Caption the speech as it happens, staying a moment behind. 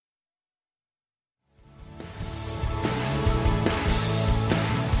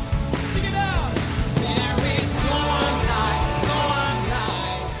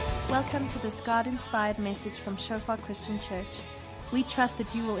to this God-inspired message from Shofar Christian Church. We trust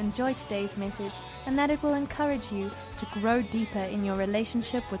that you will enjoy today's message and that it will encourage you to grow deeper in your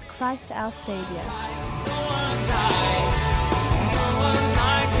relationship with Christ our Savior.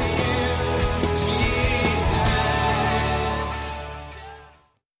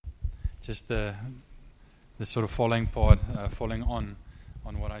 Just the sort of following on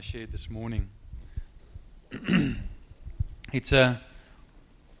what I shared this morning. It's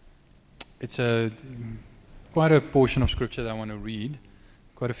quite a portion of scripture that I want to read,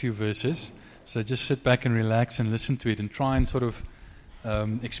 quite a few verses. So just sit back and relax and listen to it and try and sort of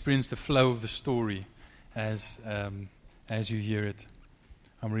experience the flow of the story as you hear it.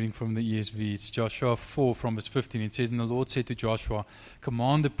 I'm reading from the ESV. It's Joshua 4 from verse 15. It says, "And the Lord said to Joshua,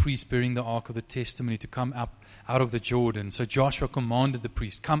 command the priest bearing the ark of the testimony to come up out of the Jordan." So Joshua commanded the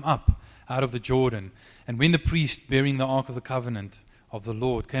priest, come up out of the Jordan. And when the priest bearing the ark of the covenant of the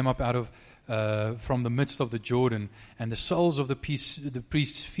Lord came up out of from the midst of the Jordan, and the soles of the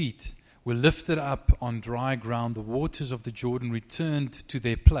priest's feet were lifted up on dry ground, the waters of the Jordan returned to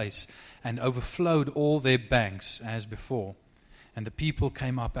their place and overflowed all their banks as before. And the people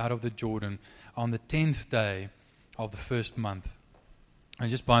came up out of the Jordan on the 10th day of the first month. And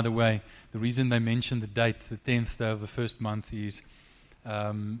just by the way, the reason they mention the date, the 10th day of the first month, is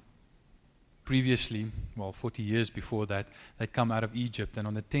previously, 40 years before that, they'd come out of Egypt. And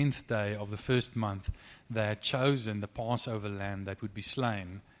on the 10th day of the first month, they had chosen the Passover lamb that would be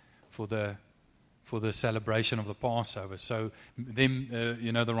slain for the celebration of the Passover. So them,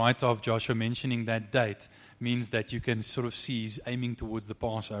 the writer of Joshua mentioning that date means that you can sort of see he's aiming towards the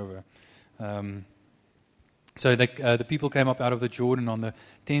Passover. So the people came up out of the Jordan on the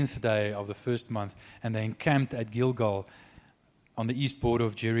 10th day of the first month, and they encamped at Gilgal on the east border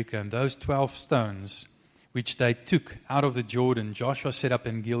of Jericho. And those 12 stones which they took out of the Jordan, Joshua set up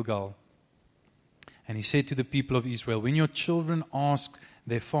in Gilgal. And he said to the people of Israel, when your children ask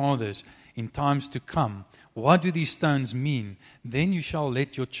their fathers in times to come, what do these stones mean? Then you shall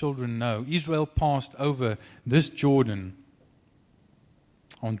let your children know. Israel passed over this Jordan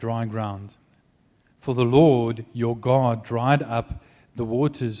on dry ground. For the Lord your God dried up the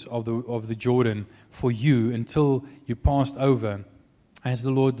waters of the Jordan for you until you passed over, as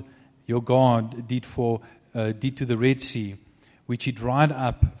the Lord your God did to the Red Sea, which he dried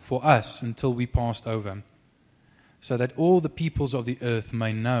up for us until we passed over, so that all the peoples of the earth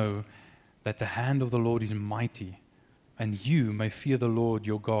may know that the hand of the Lord is mighty, and you may fear the Lord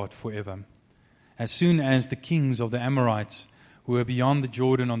your God forever. As soon as the kings of the Amorites who were beyond the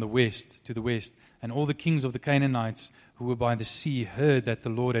Jordan to the west, and all the kings of the Canaanites who were by the sea heard that the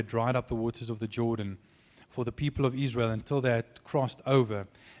Lord had dried up the waters of the Jordan for the people of Israel until they had crossed over,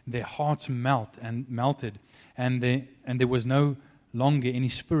 their hearts melted, and there was no longer any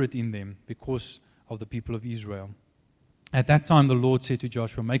spirit in them because of the people of Israel. At that time the Lord said to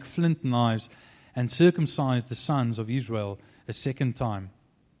Joshua, make flint knives and circumcise the sons of Israel a second time.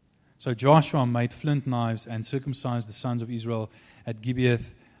 So Joshua made flint knives and circumcised the sons of Israel at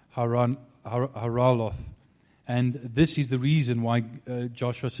Gibeath Haraloth. And this is the reason why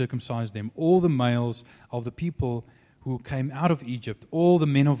Joshua circumcised them. All the males of the people who came out of Egypt, all the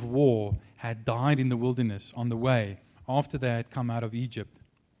men of war, had died in the wilderness on the way after they had come out of Egypt.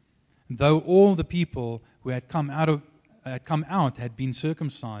 Though all the people who had come out had been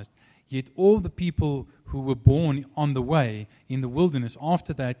circumcised, yet all the people who were born on the way in the wilderness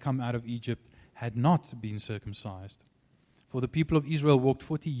after they had come out of Egypt had not been circumcised. For the people of Israel walked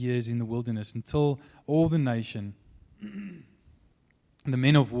 40 years in the wilderness until all the nation, the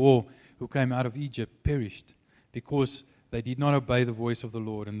men of war who came out of Egypt, perished because they did not obey the voice of the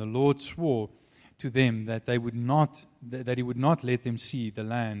Lord. And the Lord swore to them that he would not let them see the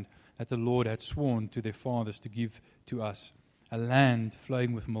land that the Lord had sworn to their fathers to give to us, a land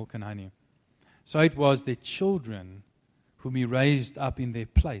flowing with milk and honey. So it was their children whom he raised up in their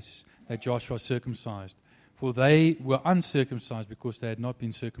place that Joshua circumcised, for they were uncircumcised because they had not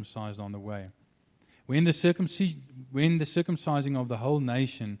been circumcised on the way. When the circumcising of the whole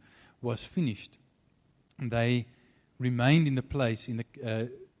nation was finished, they remained in their place in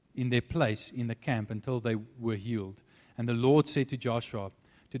the camp until they were healed. And the Lord said to Joshua,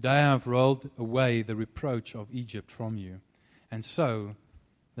 today I have rolled away the reproach of Egypt from you. And so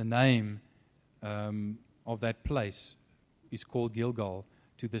the name of that place is called Gilgal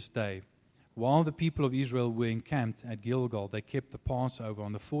to this day. While the people of Israel were encamped at Gilgal, they kept the Passover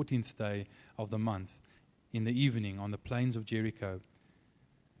on the 14th day of the month in the evening on the plains of Jericho.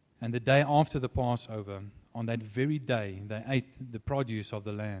 And the day after the Passover, on that very day, they ate the produce of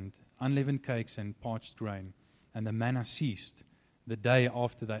the land, unleavened cakes and parched grain, and the manna ceased the day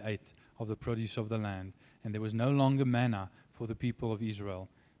after they ate of the produce of the land. And there was no longer manna for the people of Israel,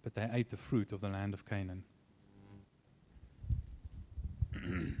 but they ate the fruit of the land of Canaan.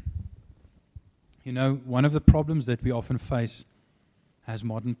 You know, one of the problems that we often face as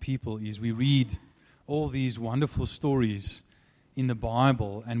modern people is we read all these wonderful stories in the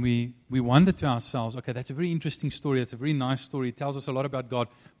Bible, and we wonder to ourselves, okay, that's a very interesting story, that's a very nice story, it tells us a lot about God,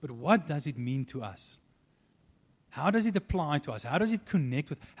 but what does it mean to us? How does it apply to us? How does it connect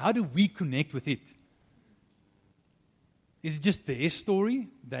with, how do we connect with it? Is it just their story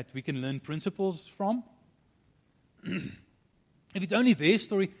that we can learn principles from? If it's only their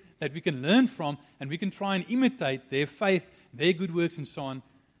story that we can learn from, and we can try and imitate their faith, their good works, and so on,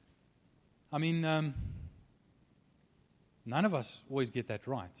 I mean, none of us always get that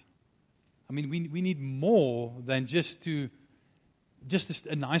right. I mean, we need more than just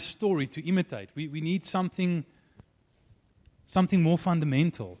a nice story to imitate. We need something more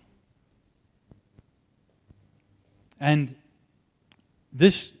fundamental. And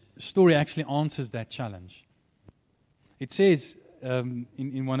this story actually answers that challenge. It says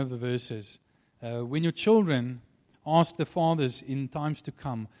in one of the verses, when your children ask the fathers in times to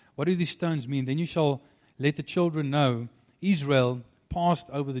come, what do these stones mean? Then you shall let the children know, Israel passed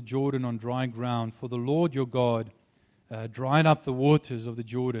over the Jordan on dry ground, for the Lord your God dried up the waters of the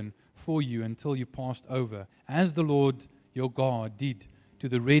Jordan for you until you passed over, as the Lord your God did to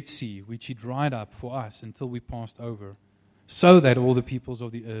the Red Sea, which he dried up for us until we passed over, so that all the peoples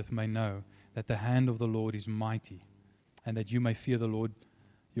of the earth may know that the hand of the Lord is mighty, and that you may fear the Lord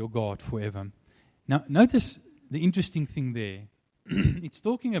your God forever. Now, notice the interesting thing there. It's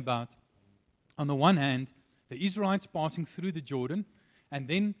talking about, on the one hand, the Israelites passing through the Jordan, and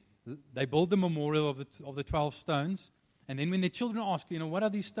then they build the memorial of the 12 stones, and then when their children ask, what are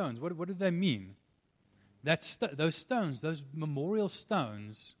these stones? What do they mean? Those stones, those memorial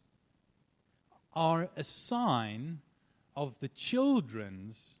stones, are a sign of the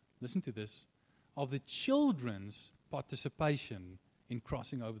children's, listen to this, of the children's participation in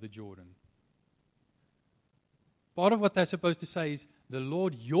crossing over the Jordan. Part of what they're supposed to say is, the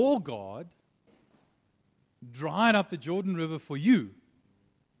Lord your God dried up the Jordan River for you,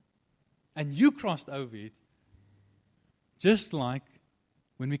 and you crossed over it, just like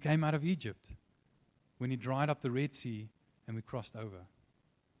when we came out of Egypt, when he dried up the Red Sea and we crossed over.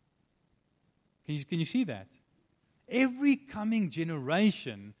 Can you see that? Every coming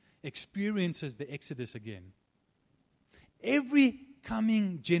generation experiences the Exodus again. Every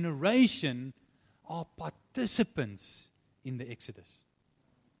coming generation are participants in the Exodus.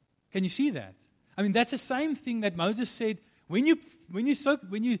 Can you see that? I mean, that's the same thing that Moses said. When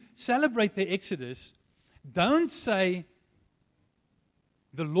you celebrate the Exodus, don't say,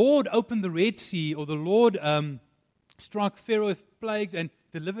 the Lord opened the Red Sea, or the Lord struck Pharaoh with plagues and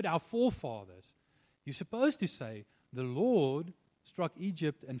delivered our forefathers. You're supposed to say, the Lord struck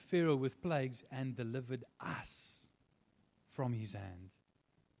Egypt and Pharaoh with plagues and delivered us from his hand.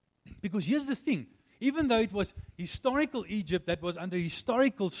 Because here's the thing, even though it was historical Egypt that was under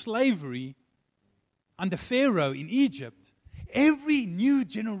historical slavery, under Pharaoh in Egypt, every new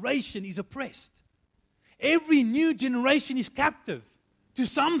generation is oppressed. Every new generation is captive to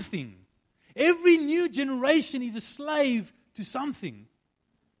something. Every new generation is a slave to something.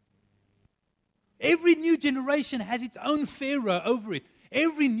 Every new generation has its own Pharaoh over it.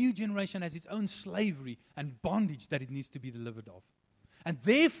 Every new generation has its own slavery and bondage that it needs to be delivered of. And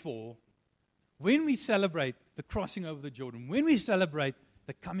therefore, when we celebrate the crossing over the Jordan, when we celebrate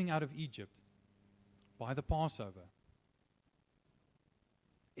the coming out of Egypt by the Passover,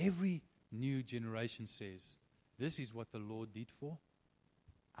 every new generation says, this is what the Lord did for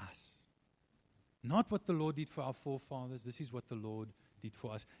us. Not what the Lord did for our forefathers, this is what the Lord did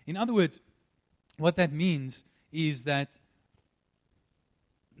for us. In other words, what that means is that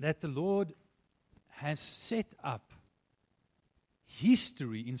the Lord has set up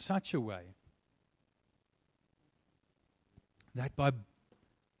history in such a way that by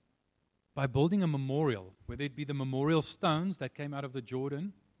building a memorial, whether it be the memorial stones that came out of the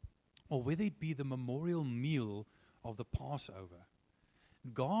Jordan, or whether it be the memorial meal of the Passover,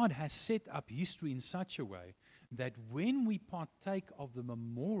 God has set up history in such a way that when we partake of the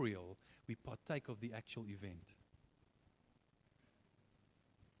memorial, we partake of the actual event.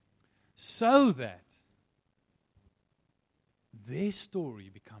 So that their story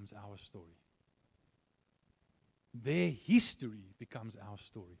becomes our story. Their history becomes our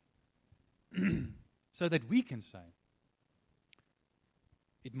story. So that we can say,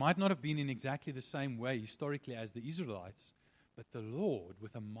 it might not have been in exactly the same way historically as the Israelites, but the Lord,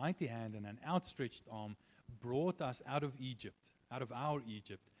 with a mighty hand and an outstretched arm, brought us out of Egypt, out of our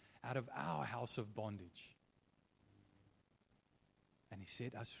Egypt, out of our house of bondage. And He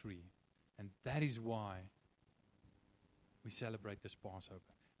set us free. And that is why we celebrate this Passover.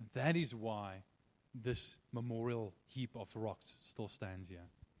 That is why this memorial heap of rocks still stands here.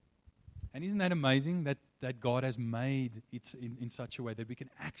 And isn't that amazing that God has made it in such a way that we can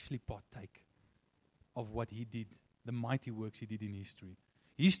actually partake of what He did, the mighty works He did in history.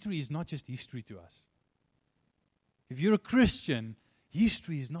 History is not just history to us. If you're a Christian,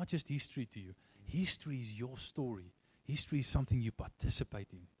 history is not just history to you. History is your story. History is something you participate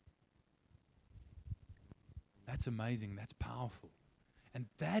in. That's amazing. That's powerful. And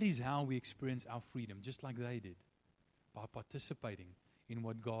that is how we experience our freedom, just like they did, by participating in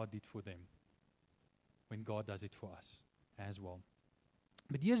what God did for them when God does it for us as well.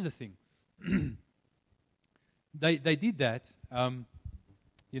 But here's the thing. They did that.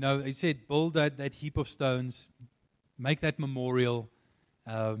 He said, build that heap of stones, make that memorial,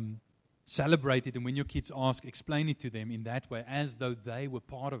 celebrate it, and when your kids ask, explain it to them in that way, as though they were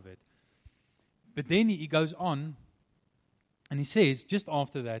part of it. But then he goes on, and he says, just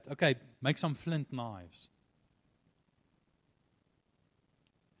after that, okay, make some flint knives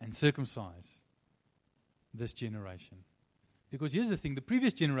and circumcise this generation. Because here's the thing, the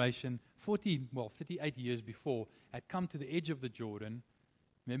previous generation, 38 years before, had come to the edge of the Jordan.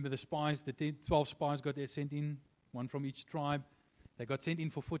 Remember the spies, the 12 spies got sent in, one from each tribe. They got sent in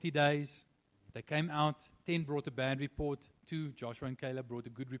for 40 days. They came out, 10 brought a bad report, 2, Joshua and Caleb, brought a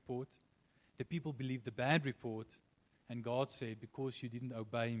good report. The people believed the bad report, and God said, because you didn't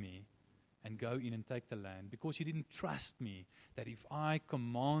obey me and go in and take the land, because you didn't trust me, that if I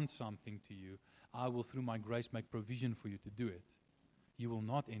command something to you, I will, through my grace, make provision for you to do it. You will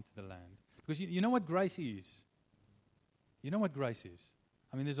not enter the land. Because you know what grace is? You know what grace is?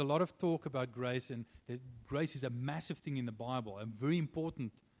 I mean, there's a lot of talk about grace, and grace is a massive thing in the Bible, a very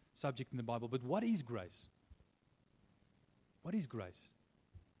important subject in the Bible. But what is grace? What is grace?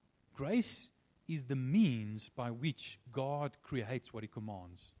 Grace is the means by which God creates what He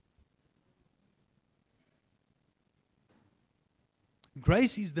commands.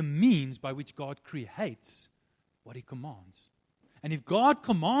 Grace is the means by which God creates what He commands. And if God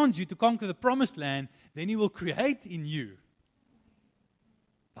commands you to conquer the promised land, then He will create in you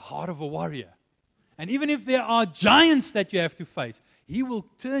the heart of a warrior. And even if there are giants that you have to face, He will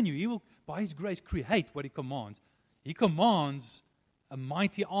turn you. He will, by His grace, create what He commands. He commands a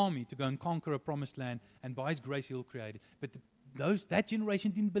mighty army to go and conquer a promised land, and by His grace He will create it. But that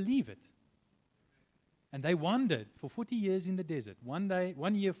generation didn't believe it. And they wandered for 40 years in the desert,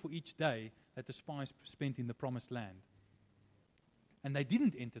 1 year for each day that the spies spent in the promised land. And they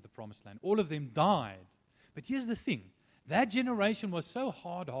didn't enter the promised land. All of them died. But here's the thing. That generation was so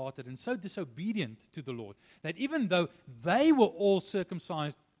hard-hearted and so disobedient to the Lord that even though they were all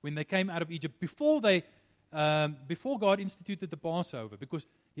circumcised when they came out of Egypt, before God instituted the Passover, because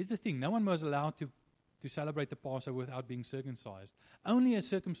here's the thing, no one was allowed to celebrate the Passover without being circumcised. Only a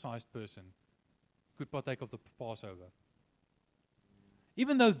circumcised person could partake of the Passover.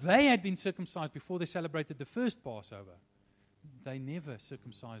 Even though they had been circumcised before they celebrated the first Passover, they never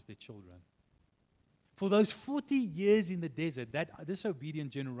circumcised their children. For those 40 years in the desert, that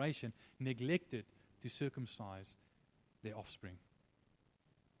disobedient generation neglected to circumcise their offspring.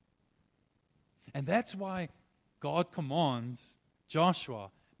 And that's why God commands Joshua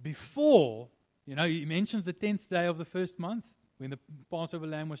before, He mentions the 10th day of the first month when the Passover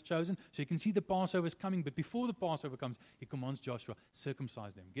lamb was chosen. So you can see the Passover is coming, but before the Passover comes, He commands Joshua,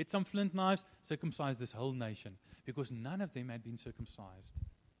 circumcise them. Get some flint knives, circumcise this whole nation. Because none of them had been circumcised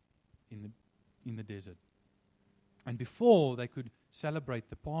in the desert. And before they could celebrate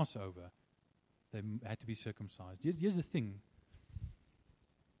the Passover, they had to be circumcised. Here's the thing.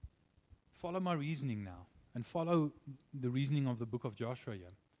 Follow my reasoning now, and follow the reasoning of the book of Joshua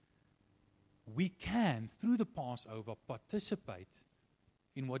here. We can, through the Passover, participate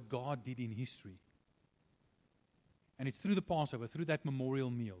in what God did in history. And it's through the Passover, through that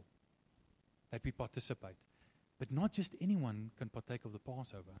memorial meal, that we participate. But not just anyone can partake of the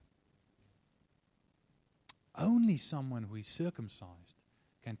Passover. Only someone who is circumcised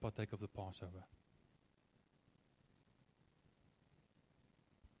can partake of the Passover.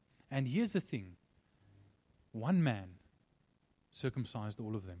 And here's the thing. One man circumcised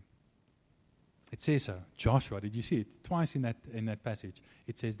all of them. It says so. Joshua, did you see it? Twice in that passage.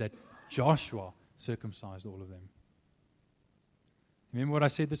 It says that Joshua circumcised all of them. Remember what I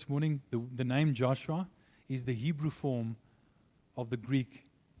said this morning? The name Joshua is the Hebrew form of the Greek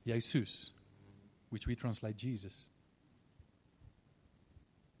Jesus, which we translate Jesus.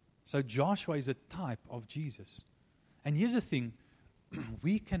 So Joshua is a type of Jesus. And here's the thing.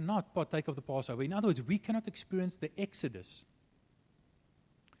 we cannot partake of the Passover. In other words, we cannot experience the Exodus,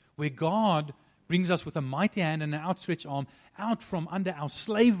 where God brings us with a mighty hand and an outstretched arm out from under our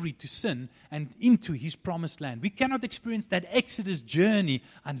slavery to sin and into His promised land. We cannot experience that Exodus journey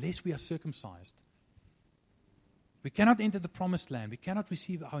unless we are circumcised. We cannot enter the promised land. We cannot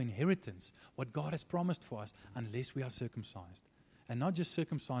receive our inheritance, what God has promised for us, unless we are circumcised. And not just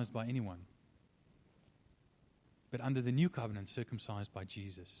circumcised by anyone, but under the new covenant, circumcised by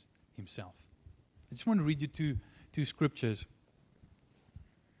Jesus Himself. I just want to read you two scriptures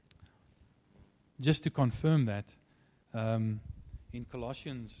just to confirm that. In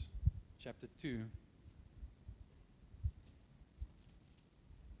Colossians chapter 2,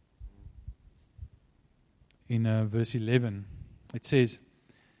 in verse 11, it says,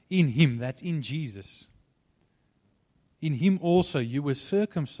 in Him, that's in Jesus, in Him also you were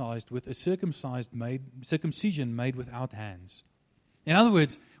circumcised with a circumcision made without hands. In other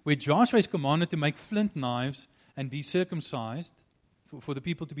words, where Joshua is commanded to make flint knives and be circumcised, for the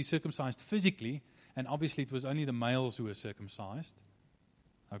people to be circumcised physically, and obviously it was only the males who were circumcised,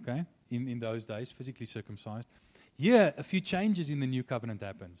 okay, in those days, physically circumcised. Here, a few changes in the new covenant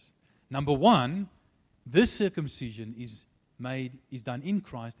happens. Number one, this circumcision is done in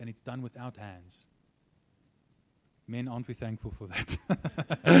Christ, and it's done without hands. Men, aren't we thankful for that?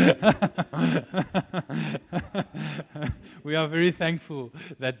 We are very thankful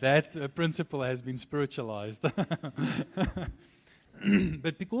that principle has been spiritualized.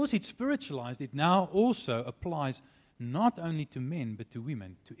 But because it's spiritualized, it now also applies not only to men, but to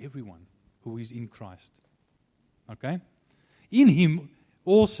women, to everyone who is in Christ. Okay? In Him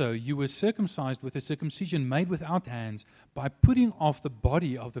also you were circumcised with a circumcision made without hands, by putting off the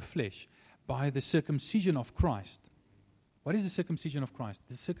body of the flesh by the circumcision of Christ. What is the circumcision of Christ?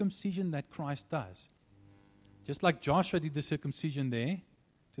 The circumcision that Christ does. Just like Joshua did the circumcision there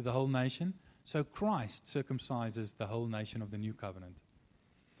to the whole nation, so Christ circumcises the whole nation of the new covenant.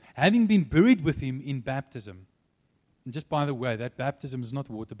 Having been buried with Him in baptism. And just by the way, that baptism is not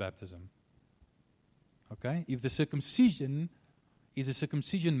water baptism. Okay? If the circumcision is a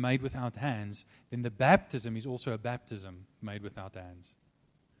circumcision made without hands, then the baptism is also a baptism made without hands.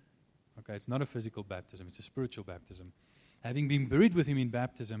 Okay? It's not a physical baptism, it's a spiritual baptism. Having been buried with Him in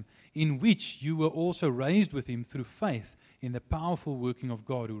baptism, in which you were also raised with Him through faith in the powerful working of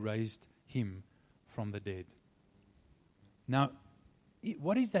God who raised Him from the dead. Now,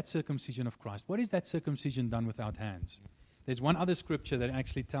 what is that circumcision of Christ? What is that circumcision done without hands? There's one other scripture that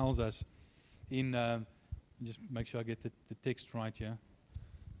actually tells us in, just make sure I get the text right here.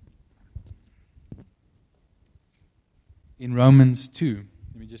 In Romans 2,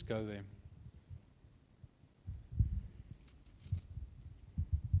 let me just go there.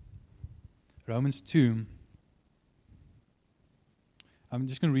 Romans 2, I'm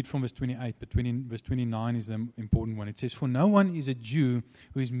just going to read from verse 28, but verse 29 is the important one. It says, for no one is a Jew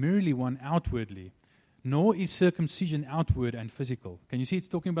who is merely one outwardly, nor is circumcision outward and physical. Can you see it's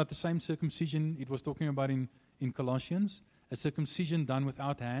talking about the same circumcision it was talking about in Colossians? A circumcision done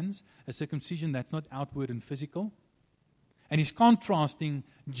without hands, a circumcision that's not outward and physical. And he's contrasting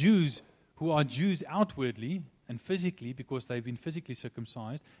Jews who are Jews outwardly and physically, because they've been physically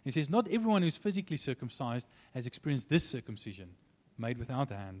circumcised. He says, not everyone who's physically circumcised has experienced this circumcision, made without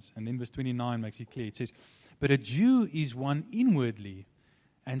hands. And then verse 29 makes it clear. It says, but a Jew is one inwardly,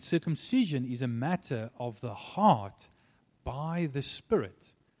 and circumcision is a matter of the heart by the Spirit,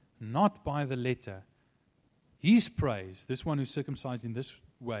 not by the letter. His praise, this one who's circumcised in this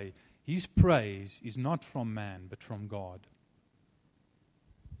way, his praise is not from man, but from God.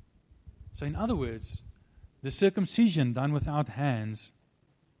 So in other words, the circumcision done without hands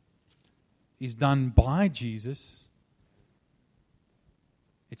is done by Jesus.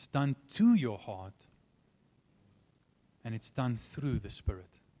 It's done to your heart. And it's done through the Spirit.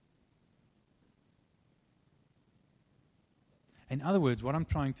 In other words, what I'm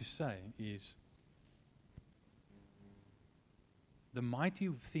trying to say is the mighty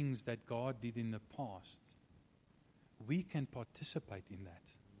things that God did in the past, we can participate in that.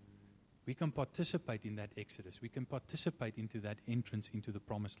 We can participate in that exodus. We can participate into that entrance into the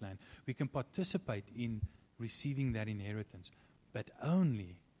promised land. We can participate in receiving that inheritance, but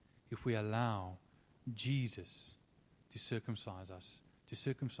only if we allow Jesus to circumcise us, to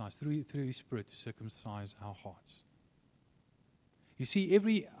circumcise through His Spirit, to circumcise our hearts. You see,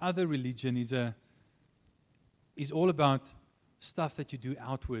 every other religion is all about stuff that you do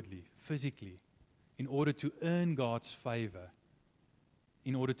outwardly, physically, in order to earn God's favor,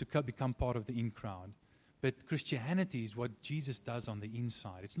 in order to become part of the in crowd. But Christianity is what Jesus does on the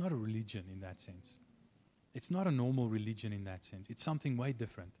inside. It's not a religion in that sense. It's not a normal religion in that sense. It's something way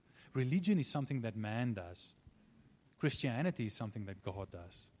different. Religion is something that man does. Christianity is something that God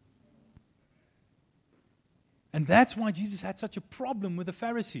does. And that's why Jesus had such a problem with the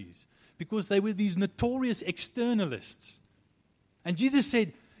Pharisees, because they were these notorious externalists. And Jesus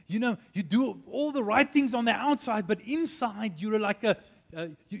said, you do all the right things on the outside, but inside you're like a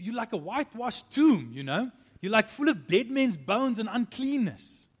whitewashed tomb, You're like full of dead men's bones and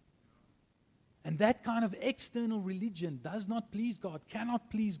uncleanness. And that kind of external religion does not please God,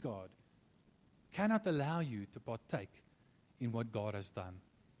 cannot please God, cannot allow you to partake in what God has done.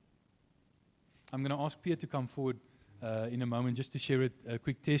 I'm going to ask Pierre to come forward in a moment just to share a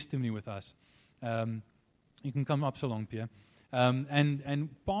quick testimony with us. You can come up so long, Pierre. And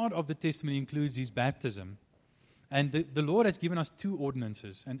part of the testimony includes his baptism. And the Lord has given us 2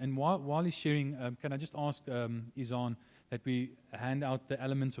 ordinances. And while he's sharing, can I just ask Izan that we hand out the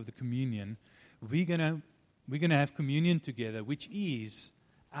elements of the communion? We're gonna have communion together, which is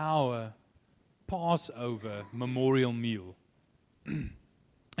our Passover memorial meal.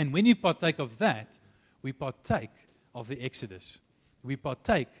 And when you partake of that, we partake of the Exodus. We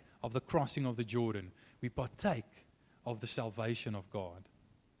partake of the crossing of the Jordan. We partake of the salvation of God.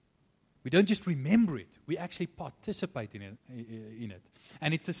 We don't just remember it, we actually participate in it.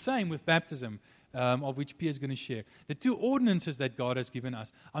 And it's the same with baptism, of which Pierre is going to share. The 2 ordinances that God has given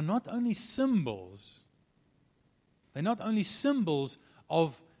us are not only symbols, they're not only symbols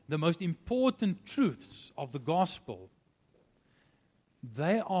of the most important truths of the gospel,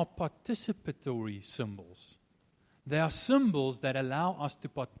 they are participatory symbols. They are symbols that allow us to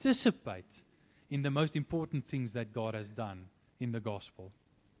participate in the most important things that God has done in the gospel.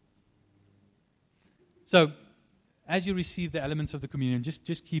 So, as you receive the elements of the communion,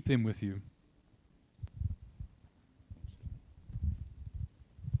 just keep them with you.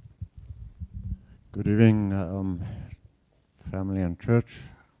 Good evening, family and church.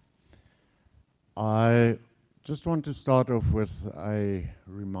 I just want to start off with a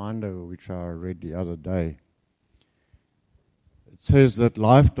reminder which I read the other day. It says that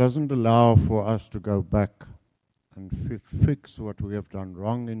life doesn't allow for us to go back and fix what we have done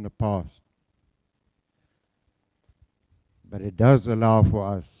wrong in the past. But it does allow for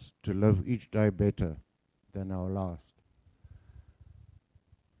us to live each day better than our last.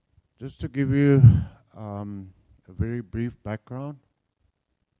 Just to give you a very brief background.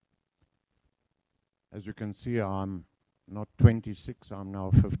 As you can see, I'm not 26, I'm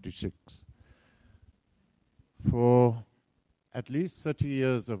now 56. For at least 30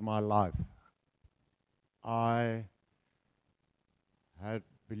 years of my life, I had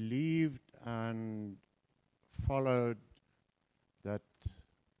believed and followed that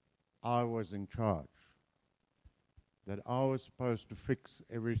I was in charge, that I was supposed to fix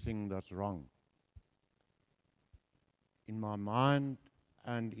everything that's wrong in my mind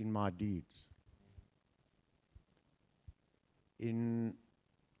and in my deeds. In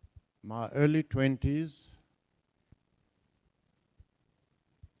my early 20s,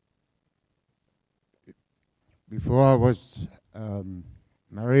 before I was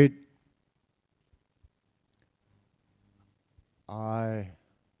married, I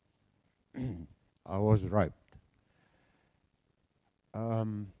was raped.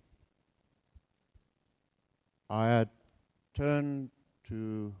 I had turned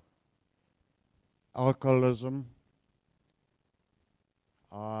to alcoholism.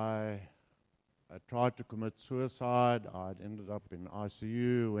 I tried to commit suicide. I'd ended up in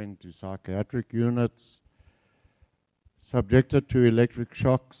ICU, went to psychiatric units, subjected to electric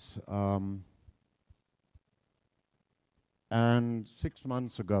shocks. And 6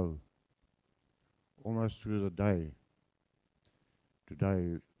 months ago, almost to the day,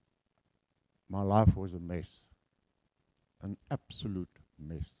 today, my life was a mess, an absolute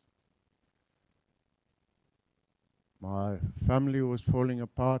mess. My family was falling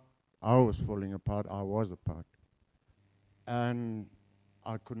apart, I was falling apart, I was apart. And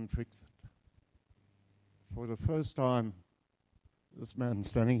I couldn't fix it. For the first time, this man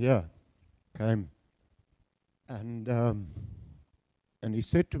standing here came and he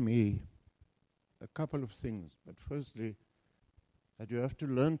said to me a couple of things. But firstly, that you have to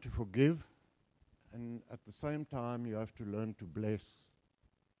learn to forgive, and at the same time you have to learn to bless.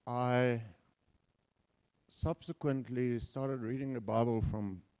 I subsequently started reading the Bible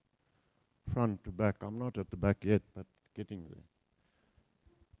from front to back. I'm not at the back yet, but getting there.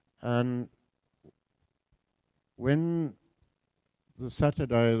 And when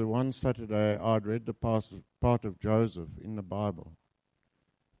the one Saturday, I'd read the part of Joseph in the Bible.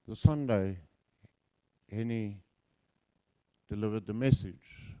 The Sunday, Henny delivered the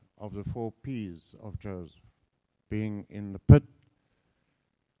message of the 4 P's of Joseph, being in the pit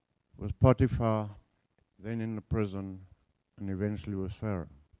with Potiphar, then in the prison, and eventually with Pharaoh.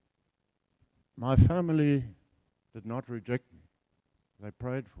 My family did not reject me. They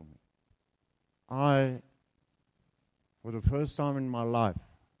prayed for me. I, for the first time in my life,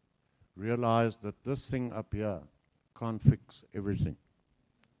 realized that this thing up here can't fix everything.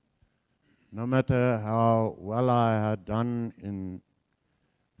 No matter how well I had done in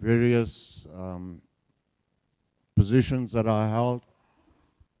various positions that I held,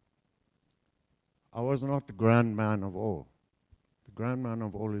 I was not the grand man of all. The grand man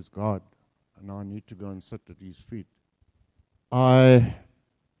of all is God, and I need to go and sit at His feet. I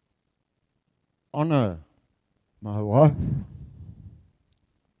honor my wife,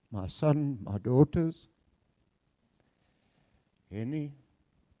 my son, my daughters, Henny,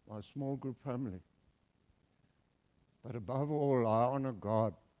 my small group family. But above all, I honor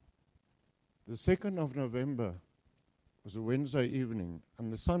God. The 2nd of November was a Wednesday evening,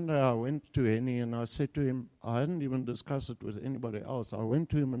 and the Sunday I went to Henny and I said to him, I hadn't even discussed it with anybody else. I went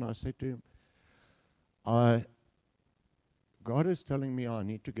to him and I said to him, God is telling me I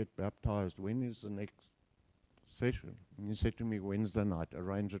need to get baptized. When is the next session? And he said to me, Wednesday night,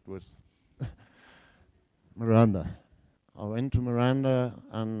 arrange it with Miranda. I went to Miranda,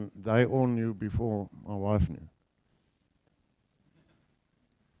 and they all knew before my wife knew.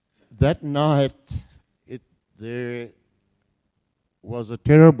 That night, there was a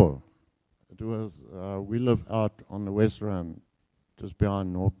terrible. It was, we live out on the West Rand, just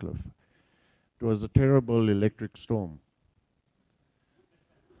behind Northcliffe. It was a terrible electric storm.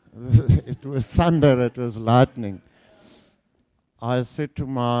 It was thunder, it was lightning. I said to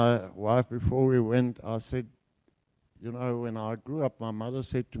my wife before we went, I said, you know, when I grew up, my mother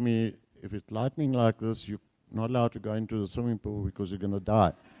said to me, if it's lightning like this, you're not allowed to go into the swimming pool because you're going to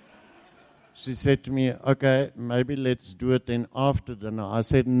die. She said to me, okay, maybe let's do it then after dinner. I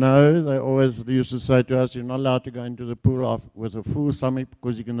said, no, they always used to say to us, you're not allowed to go into the pool with a full stomach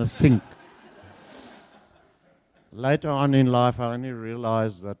because you're going to sink. Later on in life, I only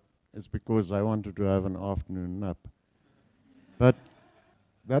realized that it's because I wanted to have an afternoon nap. But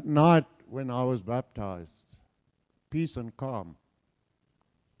that night when I was baptized, peace and calm.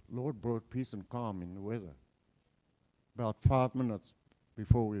 Lord brought peace and calm in the weather. About 5 minutes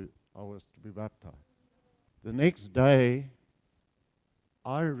before I was to be baptized. The next day,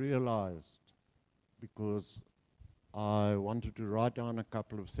 I realized, because I wanted to write down a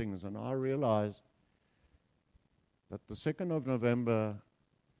couple of things, and I realized that the 2nd of November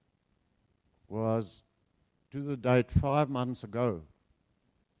was to the date 5 months ago.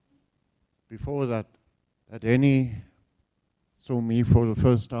 Before that Henny saw me for the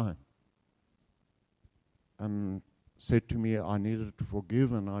first time and said to me I needed to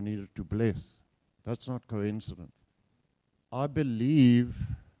forgive and I needed to bless. That's not coincidence. I believe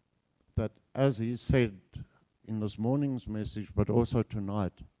that, as he said in this morning's message, but also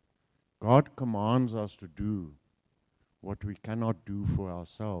tonight, God commands us to do what we cannot do for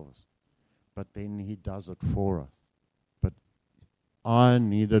ourselves, but then He does it for us. But I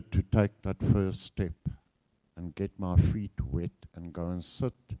needed to take that first step and get my feet wet and go and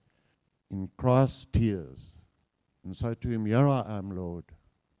sit in Christ's tears and say to Him, here I am, Lord.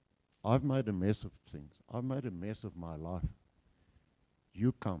 I've made a mess of things. I've made a mess of my life.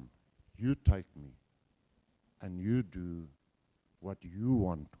 You come, you take me, and you do what you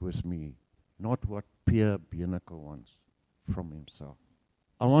want with me, not what Pierre Bieneke wants from himself.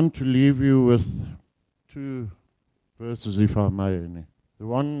 I want to leave you with 2 verses, if I may. The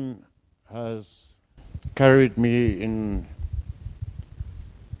one has carried me in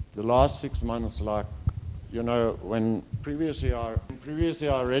the last 6 months, like, you know, when previously I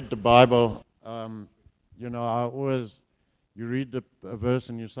read the Bible, you know, you read a verse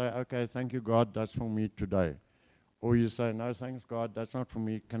and you say, okay, thank you, God, that's for me today. Or you say, no, thanks, God, that's not for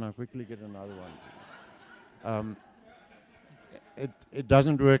me. Can I quickly get another one? It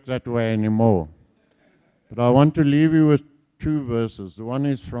doesn't work that way anymore. But I want to leave you with 2 verses. The one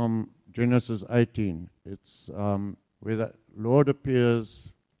is from Genesis 18. It's where the Lord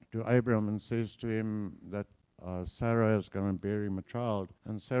appears to Abraham and says to him that Sarah is going to bear him a child.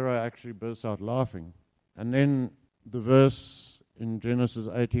 And Sarah actually bursts out laughing. And then the verse in Genesis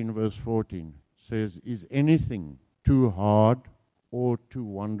 18, verse 14 says, is anything too hard or too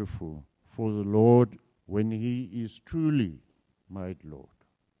wonderful for the Lord when He is truly made Lord?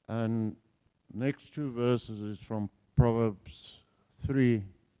 And next 2 verses is from Proverbs 3,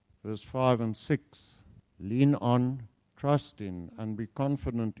 verse 5 and 6. Lean on, trust in, and be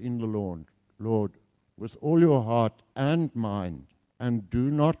confident in the Lord with all your heart and mind, and do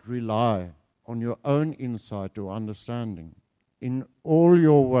not rely on your own insight or understanding. In all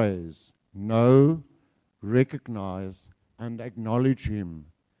your ways, know, recognize, and acknowledge Him,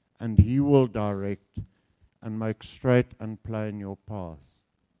 and He will direct and make straight and plain your path.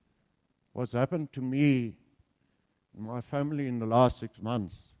 What's happened to me and my family in the last 6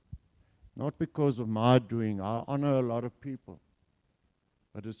 months, not because of my doing, I honor a lot of people,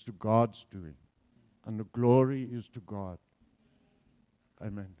 but it's to God's doing. And the glory is to God.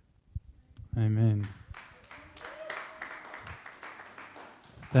 Amen. Amen.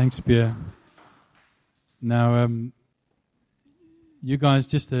 Thanks, Pierre. Now, you guys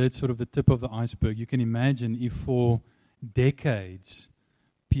just heard sort of the tip of the iceberg. You can imagine if for decades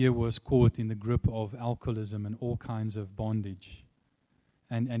Pierre was caught in the grip of alcoholism and all kinds of bondage.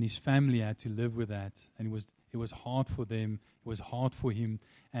 And his family had to live with that. And it was hard for them. It was hard for him.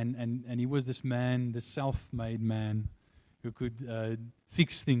 And he was this man, this self-made man who could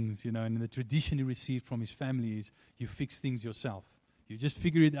fix things, you know. And the tradition he received from his family is you fix things yourself. You just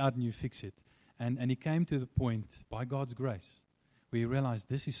figure it out and you fix it. And he came to the point, by God's grace, where he realized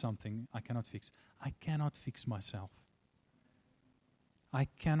this is something I cannot fix. I cannot fix myself. I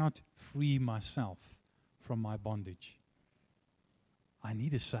cannot free myself from my bondage. I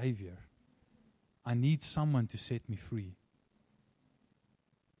need a Savior. I need someone to set me free.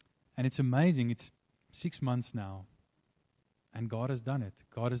 And it's amazing. It's 6 months now. And God has done it.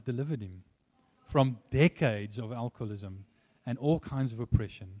 God has delivered him from decades of alcoholism and all kinds of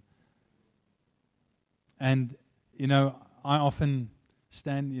oppression. And, you know, I often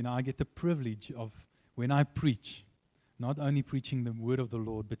stand, I get the privilege of, when I preach, not only preaching the word of the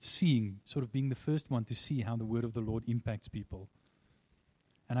Lord, but seeing, sort of being the first one to see how the word of the Lord impacts people.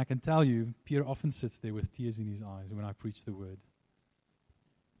 And I can tell you, Pierre often sits there with tears in his eyes when I preach the word.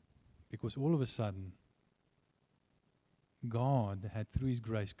 Because all of a sudden, God had, through His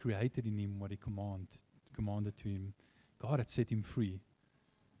grace, created in him what He commanded to him. God had set him free.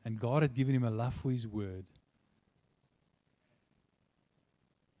 And God had given him a love for His word.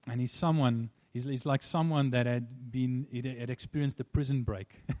 And he's like someone that had experienced a prison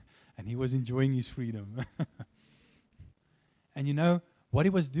break. And he was enjoying his freedom. And you know, what he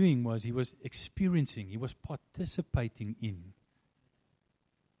was doing was he was experiencing, he was participating in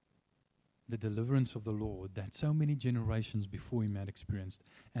the deliverance of the Lord that so many generations before him had experienced,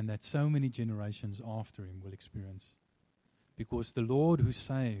 and that so many generations after him will experience. Because the Lord who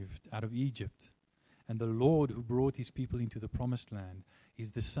saved out of Egypt and the Lord who brought His people into the promised land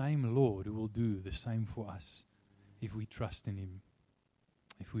is the same Lord who will do the same for us if we trust in Him.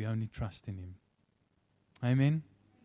 If we only trust in Him. Amen.